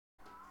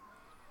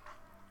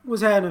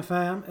What's happening,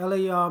 fam?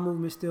 L.A.R.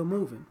 movement still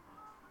moving.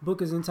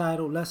 Book is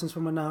entitled Lessons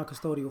from a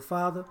Non-Custodial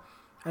Father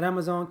at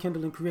Amazon,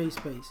 Kindle, and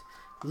CreateSpace.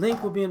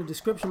 Link will be in the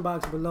description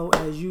box below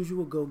as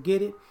usual. Go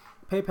get it.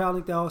 PayPal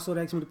link, they also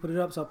asked me to put it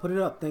up, so I'll put it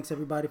up. Thanks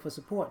everybody for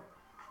support.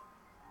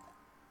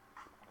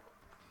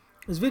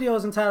 This video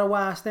is entitled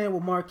Why I Stand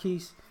with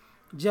Marquis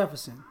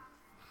Jefferson,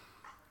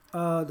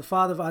 the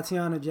father of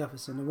Atiana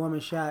Jefferson, the woman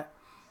shot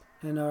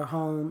in her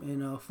home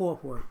in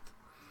Fort Worth.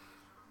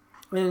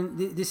 And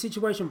this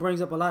situation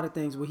brings up a lot of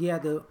things where he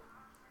had to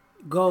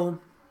go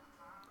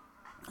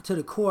to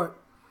the court,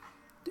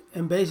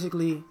 and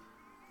basically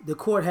the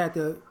court had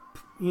to,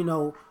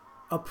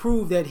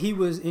 approve that he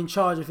was in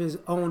charge of his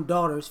own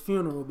daughter's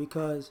funeral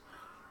because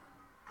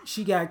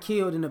she got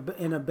killed in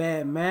a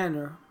bad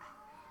manner,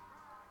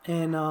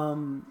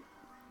 and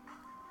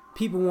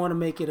people want to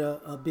make it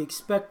a big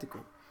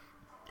spectacle.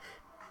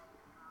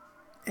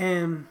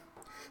 And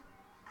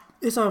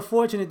it's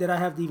unfortunate that I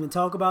have to even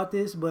talk about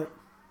this, but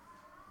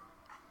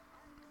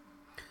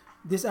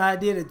this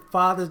idea that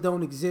fathers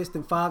don't exist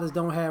and fathers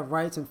don't have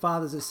rights and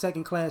fathers are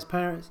second-class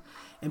parents,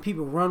 and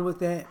people run with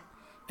that,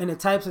 and the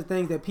types of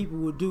things that people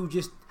will do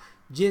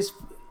just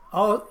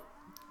all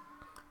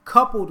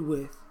coupled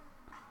with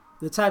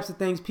the types of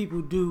things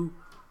people do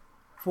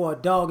for a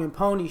dog and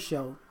pony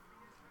show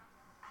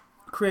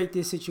create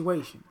this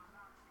situation.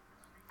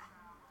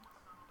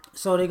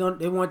 So they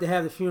want to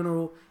have the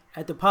funeral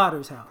at the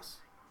Potter's house.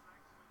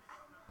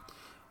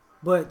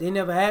 But they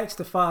never asked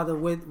the father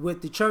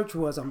what the church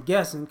was, I'm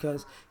guessing,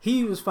 because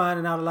he was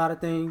finding out a lot of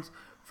things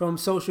from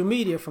social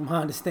media, from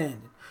my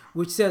understanding,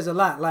 which says a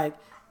lot. Like,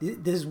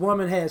 this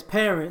woman has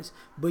parents,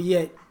 but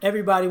yet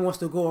everybody wants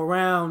to go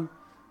around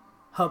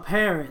her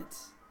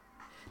parents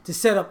to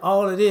set up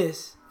all of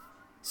this,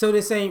 so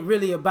this ain't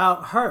really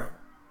about her.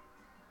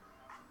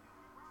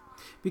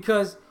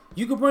 Because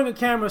you could bring the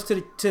cameras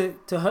to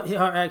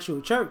her actual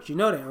church, you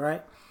know that,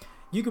 right?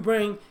 You could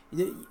bring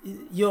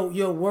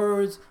your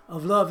words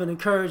of love and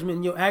encouragement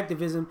and your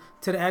activism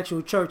to the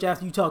actual church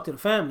after you talk to the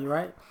family,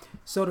 right?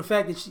 So the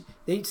fact that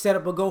they set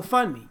up a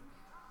GoFundMe.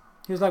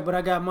 He was like, but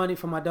I got money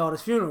for my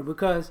daughter's funeral,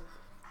 because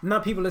now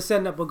people are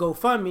setting up a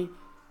GoFundMe.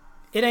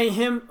 It ain't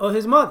him or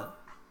his mother,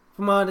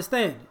 from my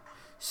understanding.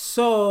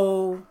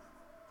 So,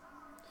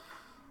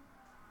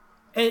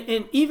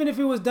 and even if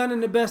it was done in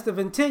the best of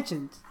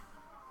intentions,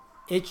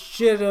 it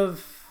should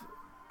have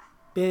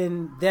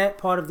been that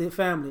part of the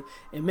family.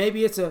 And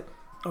maybe it's a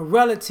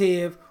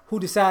relative who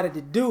decided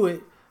to do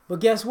it,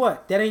 but guess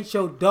what? That ain't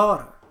your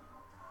daughter.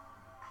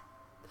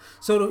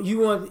 So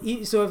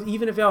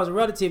even if I was a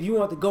relative, you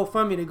want the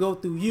GoFundMe to go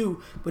through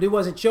you, but it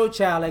wasn't your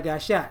child that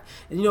got shot.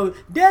 And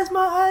that's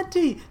my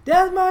auntie,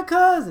 that's my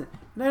cousin.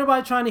 And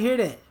everybody trying to hear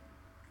that,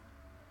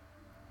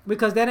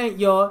 because that ain't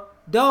your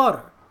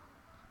daughter.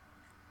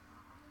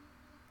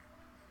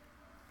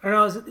 And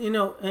I was,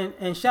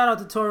 and shout out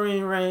to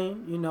Torian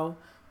Rain,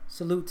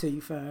 salute to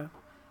you, fam,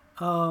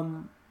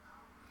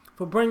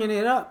 for bringing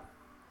it up,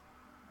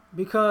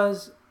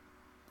 because,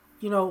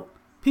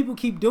 people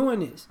keep doing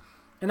this.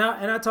 And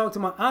I talked to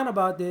my aunt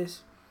about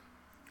this,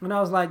 and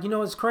I was like,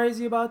 what's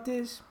crazy about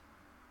this?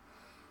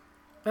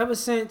 Ever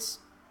since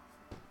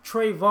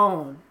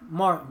Trayvon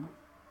Martin,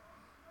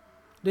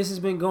 this has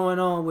been going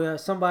on, where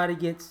somebody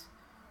gets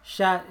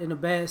shot in a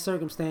bad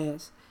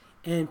circumstance,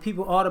 and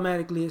people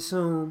automatically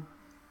assume,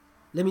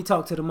 let me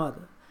talk to the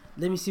mother.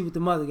 Let me see what the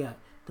mother got.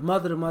 The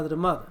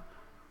mother.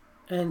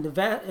 And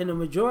the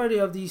majority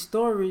of these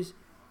stories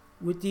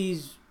with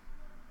these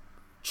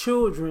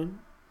children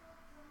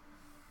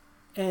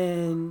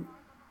and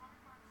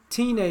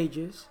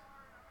teenagers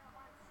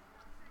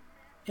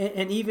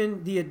and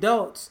even the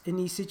adults in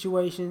these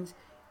situations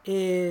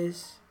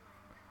is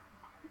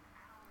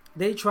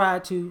they try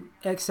to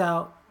X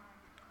out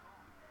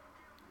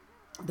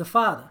the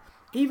father.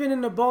 Even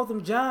in the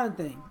Botham John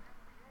thing,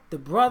 the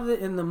brother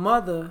and the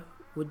mother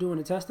were doing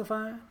the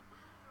testifying,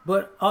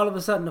 but all of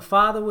a sudden the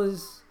father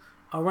was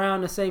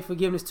around to say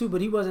forgiveness too,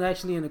 but he wasn't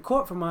actually in the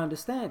court, from my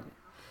understanding.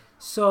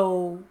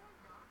 So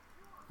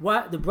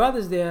why the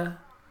brother's there,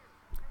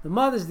 the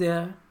mother's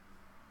there,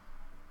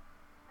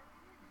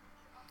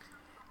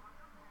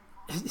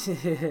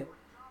 and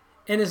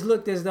it's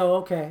looked as though,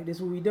 okay, this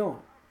is what we doing.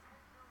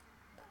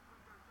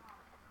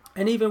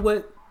 And even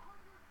with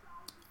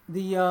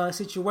the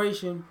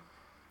situation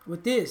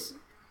with this,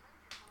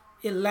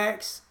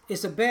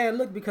 it's a bad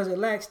look because it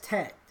lacks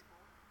tact.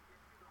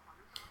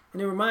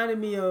 And it reminded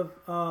me of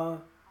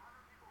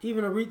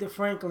even Aretha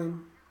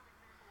Franklin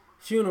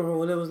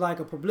funeral. It was like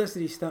a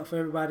publicity stunt for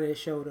everybody that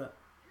showed up,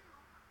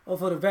 or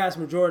for the vast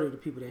majority of the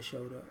people that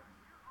showed up.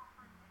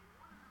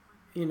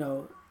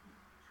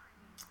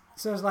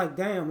 So it's like,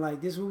 damn,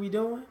 like, this is what we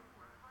doing?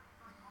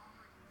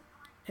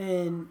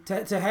 And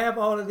to have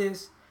all of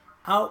this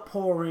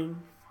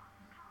outpouring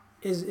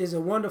is a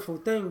wonderful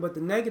thing, but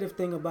the negative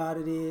thing about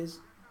it is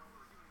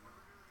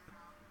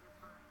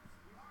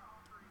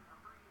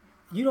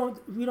we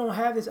don't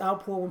have this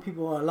outpour when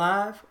people are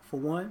alive, for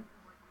one.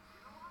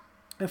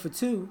 And for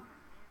two,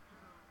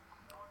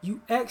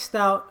 you X'd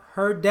out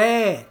her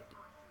dad.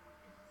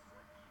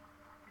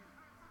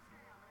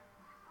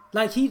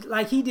 like he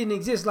didn't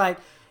exist. Like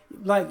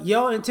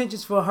your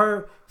intentions for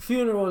her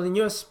funeral and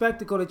your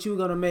spectacle that you were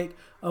gonna make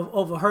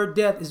over her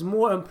death is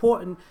more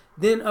important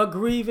than a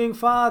grieving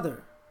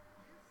father.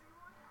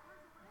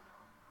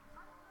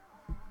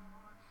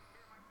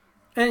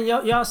 And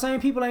y'all same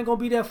people ain't gonna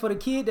be there for the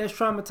kid that's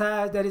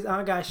traumatized that his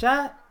aunt got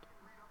shot.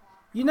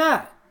 You're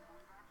not.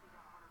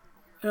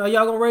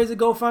 Y'all gonna raise a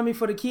GoFundMe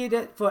for the kid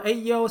that for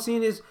 8-year-old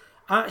seeing his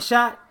aunt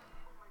shot,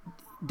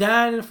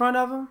 dying in front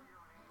of him?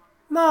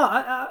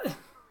 No,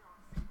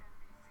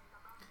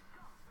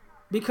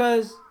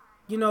 because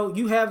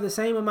you have the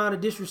same amount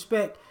of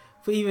disrespect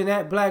for even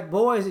that black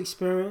boy's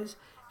experience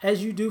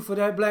as you do for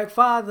that black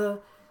father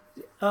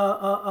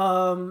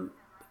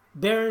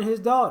burying his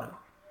daughter,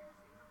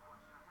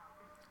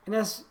 and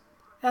that's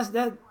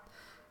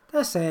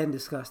sad and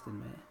disgusting,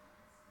 man.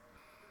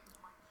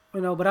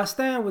 But I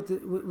stand with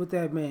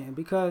that man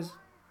because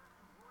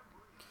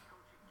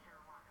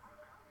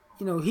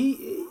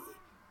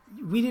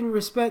we didn't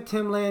respect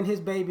him laying his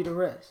baby to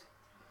rest.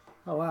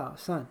 Oh wow,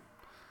 son.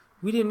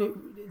 We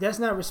didn't. That's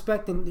not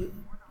respecting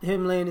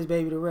him laying his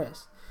baby to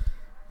rest.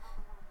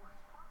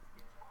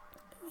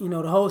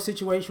 The whole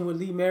situation with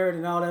Lee Merritt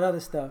and all that other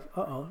stuff.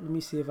 Let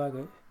me see if I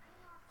could.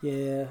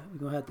 Yeah, we're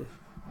gonna have to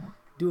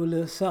do a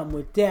little something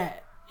with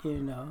that. I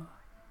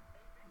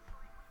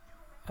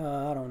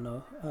don't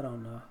know.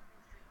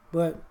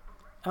 But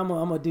I'm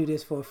gonna do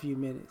this for a few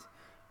minutes.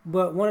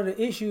 But one of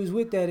the issues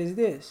with that is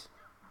this: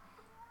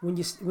 when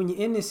you're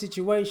in this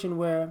situation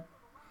where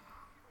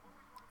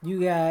you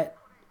got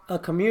a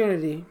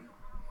community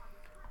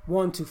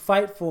wanting to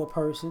fight for a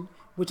person,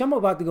 which I'm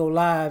about to go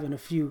live in a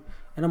few,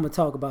 and I'm going to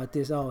talk about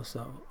this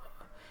also,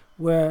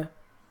 where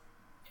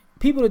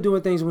people are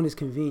doing things when it's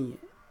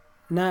convenient,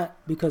 not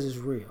because it's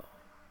real.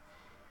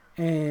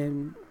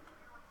 And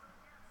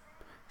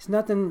it's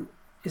nothing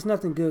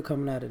good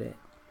coming out of that.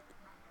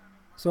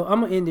 So I'm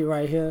going to end it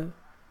right here,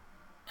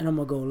 and I'm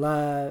going to go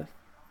live,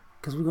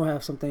 because we're going to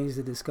have some things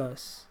to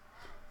discuss.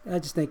 I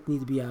just think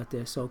need to be out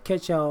there. So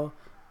catch y'all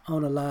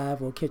on the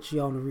live or catch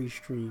you on the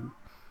restream.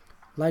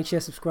 Like, share,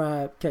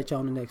 subscribe. Catch you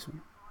on the next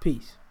one.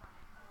 Peace.